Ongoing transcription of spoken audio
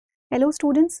Hello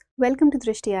students, welcome to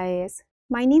Drishti IAS.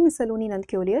 My name is Saloni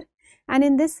Nandkyoliar and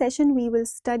in this session we will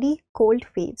study cold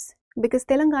waves because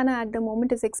Telangana at the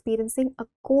moment is experiencing a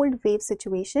cold wave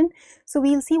situation. So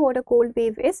we'll see what a cold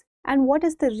wave is and what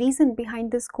is the reason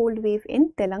behind this cold wave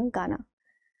in Telangana.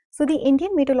 So the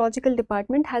Indian Meteorological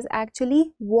Department has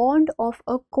actually warned of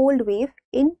a cold wave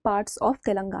in parts of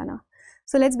Telangana.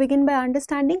 So let's begin by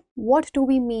understanding what do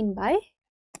we mean by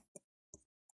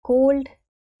cold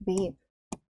wave.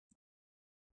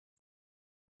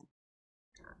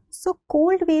 So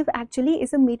cold wave actually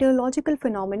is a meteorological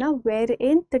phenomena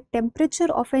wherein the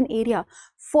temperature of an area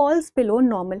falls below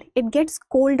normal. It gets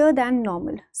colder than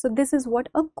normal. So this is what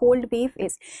a cold wave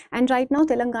is. And right now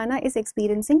Telangana is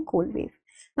experiencing cold wave.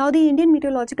 Now the Indian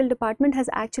Meteorological Department has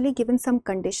actually given some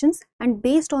conditions, and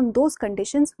based on those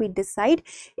conditions we decide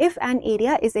if an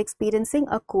area is experiencing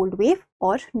a cold wave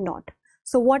or not.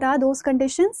 So what are those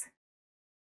conditions?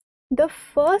 The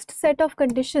first set of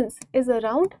conditions is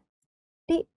around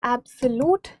the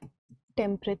absolute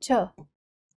temperature.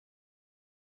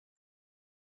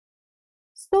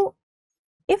 So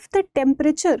if the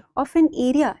temperature of an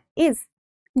area is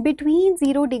between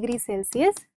 0 degrees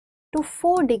Celsius to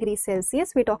 4 degrees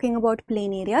Celsius, we're talking about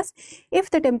plain areas. If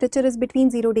the temperature is between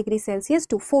 0 degrees Celsius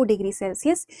to 4 degrees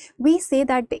Celsius, we say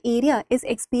that the area is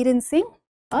experiencing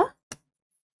a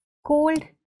cold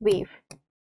wave.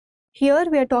 Here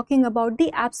we are talking about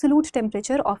the absolute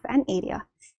temperature of an area.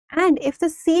 And if the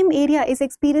same area is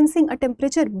experiencing a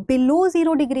temperature below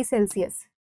 0 degrees Celsius,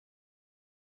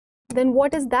 then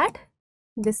what is that?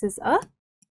 This is a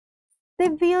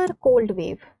severe cold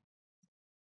wave.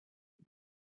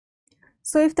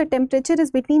 So if the temperature is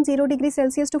between 0 degrees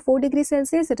Celsius to 4 degrees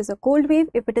Celsius, it is a cold wave.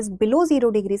 If it is below 0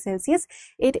 degrees Celsius,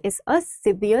 it is a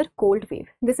severe cold wave.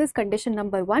 This is condition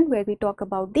number 1, where we talk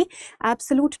about the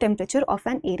absolute temperature of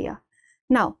an area.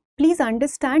 Now, please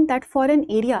understand that for an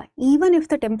area, even if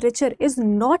the temperature is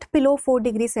not below 4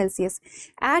 degrees Celsius,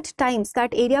 at times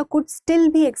that area could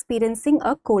still be experiencing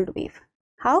a cold wave.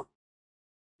 How?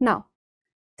 Now,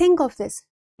 think of this.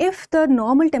 If the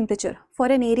normal temperature for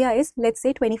an area is, let's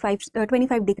say, 25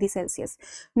 degrees Celsius,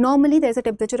 normally there is a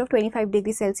temperature of 25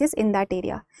 degrees Celsius in that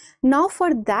area. Now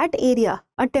for that area,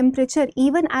 a temperature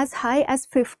even as high as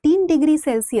 15 degrees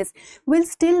Celsius will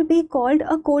still be called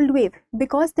a cold wave,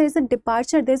 because there is a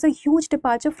departure, there is a huge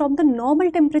departure from the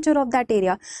normal temperature of that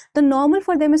area. The normal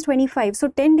for them is 25, so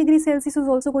 10 degrees Celsius is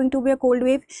also going to be a cold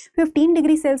wave, 15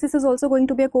 degrees Celsius is also going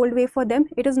to be a cold wave for them.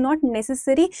 It is not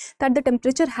necessary that the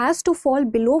temperature has to fall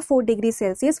below 4 degrees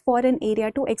Celsius for an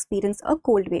area to experience a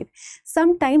cold wave.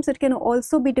 Sometimes it can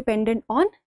also be dependent on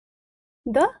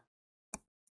the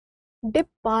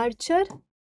departure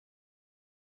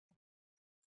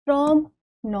from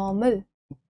normal,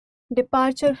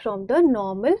 departure from the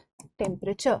normal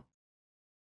temperature.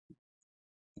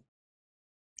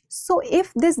 So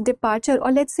if this departure,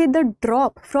 or let's say the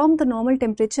drop from the normal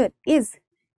temperature, is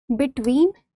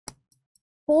between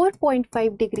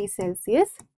 4.5 degrees Celsius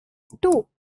to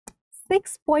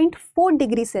 6.4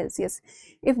 degrees Celsius.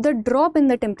 If the drop in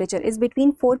the temperature is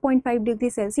between 4.5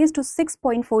 degrees Celsius to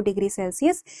 6.4 degrees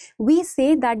Celsius, we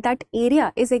say that that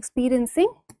area is experiencing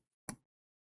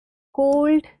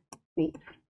cold wave.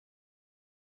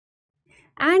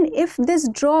 And if this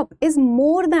drop is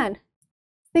more than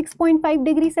 6.5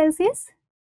 degrees Celsius,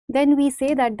 then we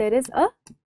say that there is a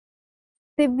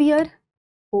severe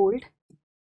cold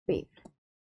wave.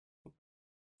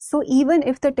 So even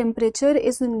if the temperature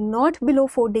is not below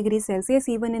 4 degrees Celsius,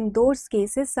 even in those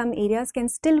cases, some areas can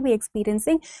still be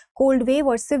experiencing cold wave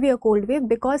or severe cold wave,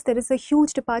 because there is a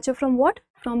huge departure from what?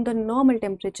 From the normal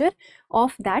temperature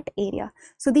of that area.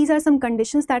 So these are some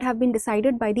conditions that have been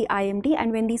decided by the IMD,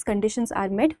 and when these conditions are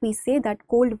met, we say that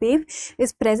cold wave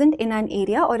is present in an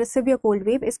area, or a severe cold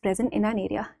wave is present in an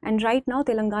area. And right now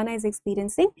Telangana is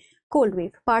experiencing cold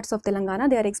wave. Parts of Telangana,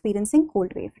 they are experiencing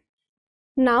cold wave.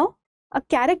 Now, a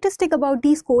characteristic about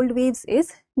these cold waves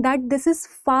is that this is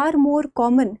far more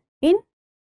common in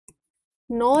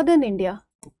northern India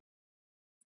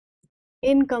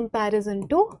in comparison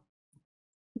to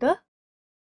the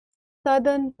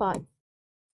southern part.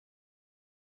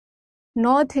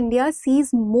 North India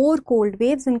sees more cold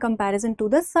waves in comparison to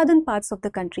the southern parts of the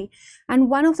country. And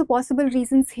one of the possible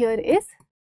reasons here is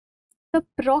the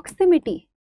proximity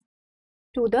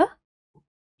to the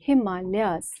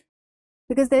Himalayas.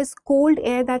 Because there is cold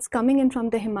air that's coming in from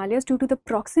the Himalayas. Due to the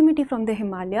proximity from the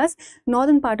Himalayas,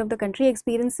 northern part of the country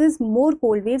experiences more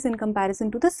cold waves in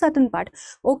comparison to the southern part.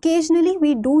 Occasionally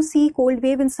we do see cold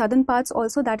wave in southern parts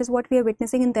also. That is what we are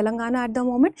witnessing in Telangana at the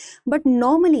moment, but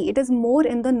normally it is more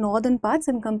in the northern parts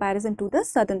in comparison to the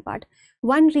southern part.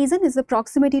 One reason is the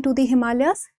proximity to the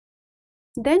Himalayas.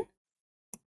 Then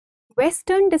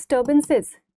western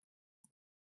disturbances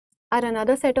are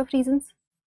another set of reasons.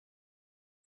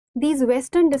 These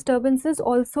western disturbances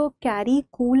also carry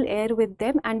cool air with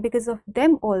them, and because of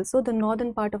them also the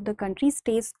northern part of the country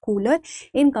stays cooler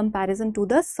in comparison to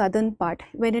the southern part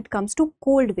when it comes to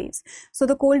cold waves. So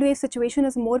the cold wave situation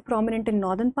is more prominent in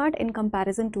northern part in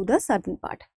comparison to the southern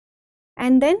part.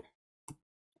 And then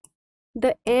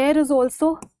the air is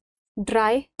also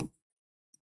dry.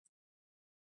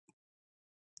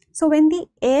 So when the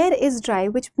air is dry,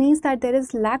 which means that there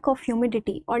is lack of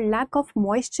humidity or lack of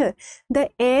moisture, the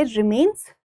air remains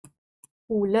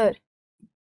cooler.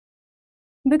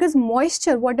 Because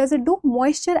moisture, what does it do?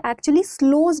 Moisture actually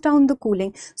slows down the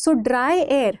cooling. So dry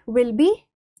air will be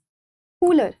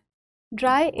cooler.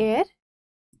 Dry air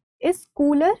is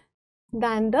cooler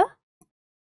than the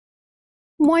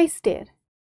moist air,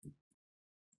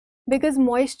 because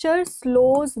moisture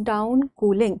slows down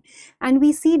cooling, and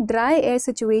we see dry air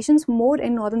situations more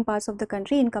in northern parts of the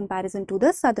country in comparison to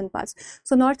the southern parts.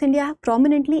 So North India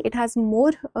prominently, it has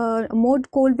more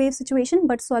cold wave situation,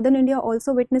 but southern India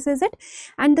also witnesses it.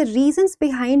 And the reasons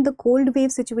behind the cold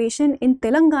wave situation in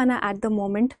Telangana at the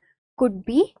moment could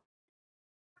be: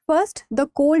 first, the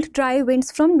cold dry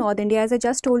winds from North India. As I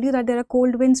just told you that there are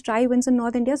cold winds, dry winds in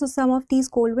North India. So some of these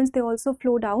cold winds, they also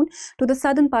flow down to the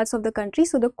southern parts of the country.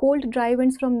 So the cold dry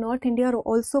winds from North India are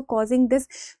also causing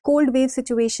this cold wave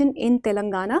situation in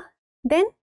Telangana. Then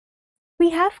we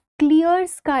have clear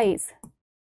skies.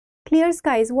 Clear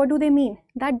skies, what do they mean?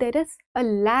 That there is a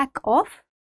lack of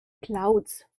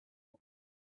clouds.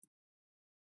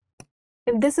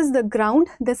 If this is the ground,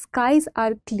 the skies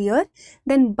are clear,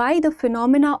 then by the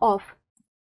phenomena of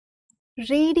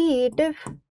radiative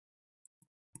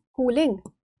cooling,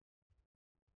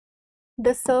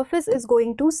 the surface is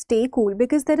going to stay cool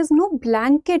because there is no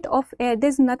blanket of air.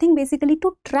 There's nothing basically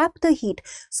to trap the heat.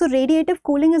 So radiative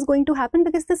cooling is going to happen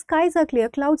because the skies are clear.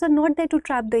 Clouds are not there to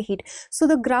trap the heat. So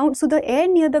the air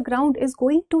near the ground is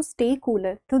going to stay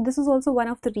cooler. So this is also one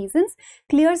of the reasons.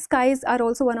 Clear skies are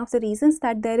also one of the reasons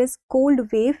that there is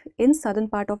cold wave in southern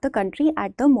part of the country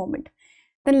at the moment.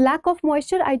 Then lack of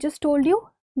moisture, I just told you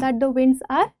that the winds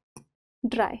are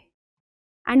dry.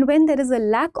 And when there is a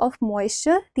lack of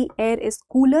moisture, the air is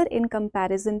cooler in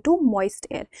comparison to moist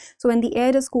air. So when the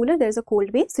air is cooler, there is a cold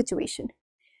wave situation.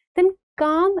 Then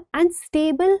calm and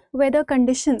stable weather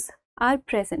conditions are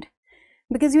present,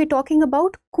 because we are talking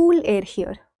about cool air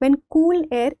here. When cool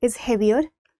air is heavier,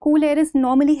 cool air is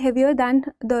normally heavier than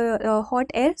the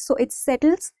hot air, so it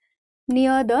settles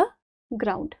near the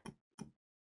ground.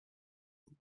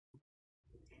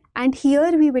 And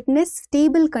here we witness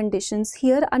stable conditions.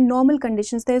 Here are normal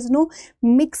conditions. There is no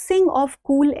mixing of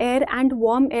cool air and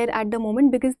warm air at the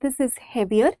moment, because this is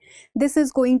heavier. This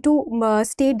is going to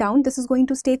stay down. This is going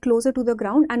to stay closer to the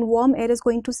ground, and warm air is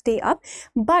going to stay up.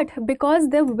 But because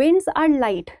the winds are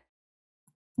light,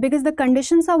 because the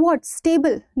conditions are what?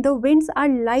 Stable. The winds are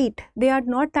light. They are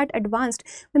not that advanced.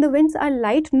 When the winds are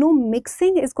light, no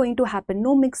mixing is going to happen.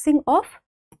 No mixing of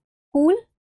cool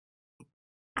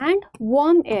and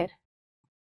warm air.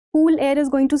 Cool air is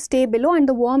going to stay below and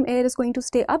the warm air is going to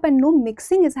stay up, and no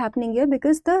mixing is happening here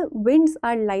because the winds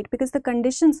are light, because the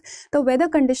conditions, the weather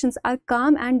conditions are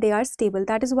calm and they are stable.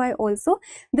 That is why also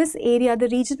this area, the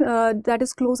region that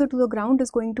is closer to the ground, is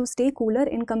going to stay cooler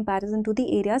in comparison to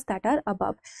the areas that are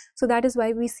above. So that is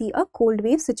why we see a cold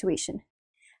wave situation.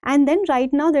 And then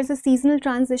right now there's a seasonal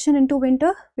transition into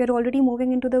winter. We are already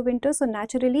moving into the winter, so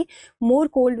naturally more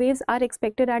cold waves are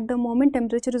expected at the moment.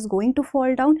 Temperature is going to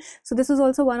fall down. So this is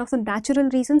also one of the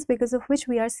natural reasons because of which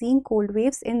we are seeing cold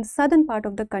waves in southern part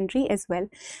of the country as well.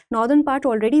 Northern part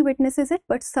already witnesses it,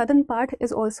 but southern part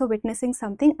is also witnessing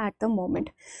something at the moment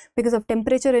because of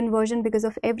temperature inversion, because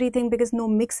of everything, because no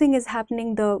mixing is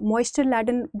happening. The moisture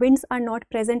laden winds are not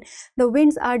present. The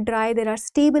winds are dry. There are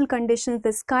stable conditions.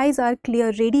 The skies are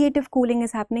clear. Radiative cooling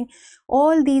is happening.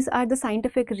 All these are the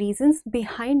scientific reasons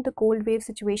behind the cold wave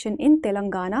situation in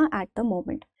Telangana at the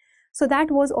moment. So that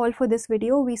was all for this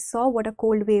video. We saw what a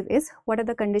cold wave is, what are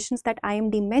the conditions that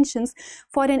IMD mentions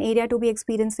for an area to be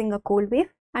experiencing a cold wave,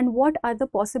 and what are the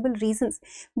possible reasons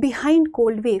behind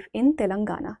cold wave in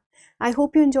Telangana. I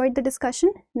hope you enjoyed the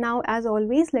discussion. Now, as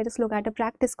always, let us look at a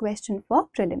practice question for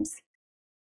prelims.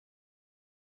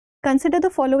 Consider the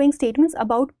following statements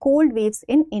about cold waves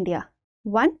in India.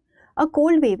 1. A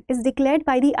cold wave is declared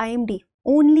by the IMD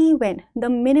only when the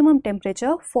minimum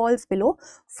temperature falls below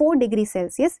 4 degrees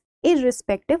Celsius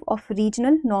irrespective of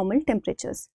regional normal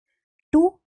temperatures.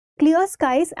 2. Clear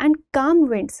skies and calm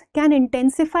winds can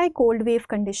intensify cold wave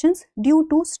conditions due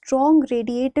to strong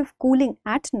radiative cooling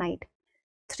at night.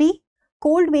 3.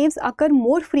 Cold waves occur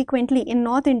more frequently in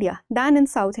North India than in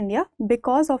South India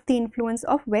because of the influence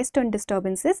of western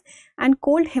disturbances and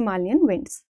cold Himalayan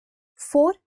winds.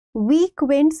 4. Weak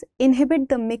winds inhibit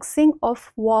the mixing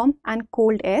of warm and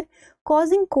cold air,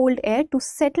 causing cold air to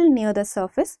settle near the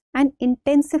surface and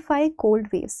intensify cold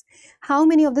waves. How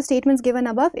many of the statements given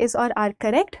above is or are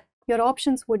correct? Your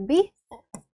options would be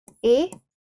A,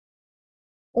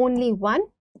 only 1,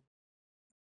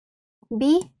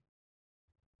 B,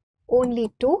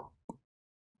 only 2,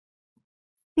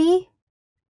 C,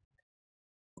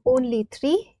 only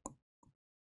 3,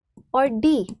 or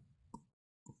D,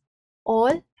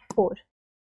 all 4.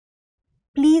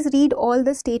 Please read all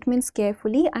the statements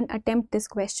carefully and attempt this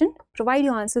question. Provide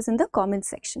your answers in the comment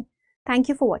section. Thank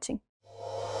you for watching.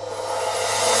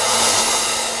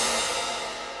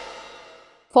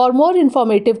 For more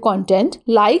informative content,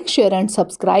 like, share and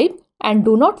subscribe, and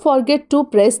do not forget to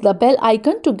press the bell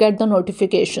icon to get the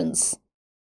notifications.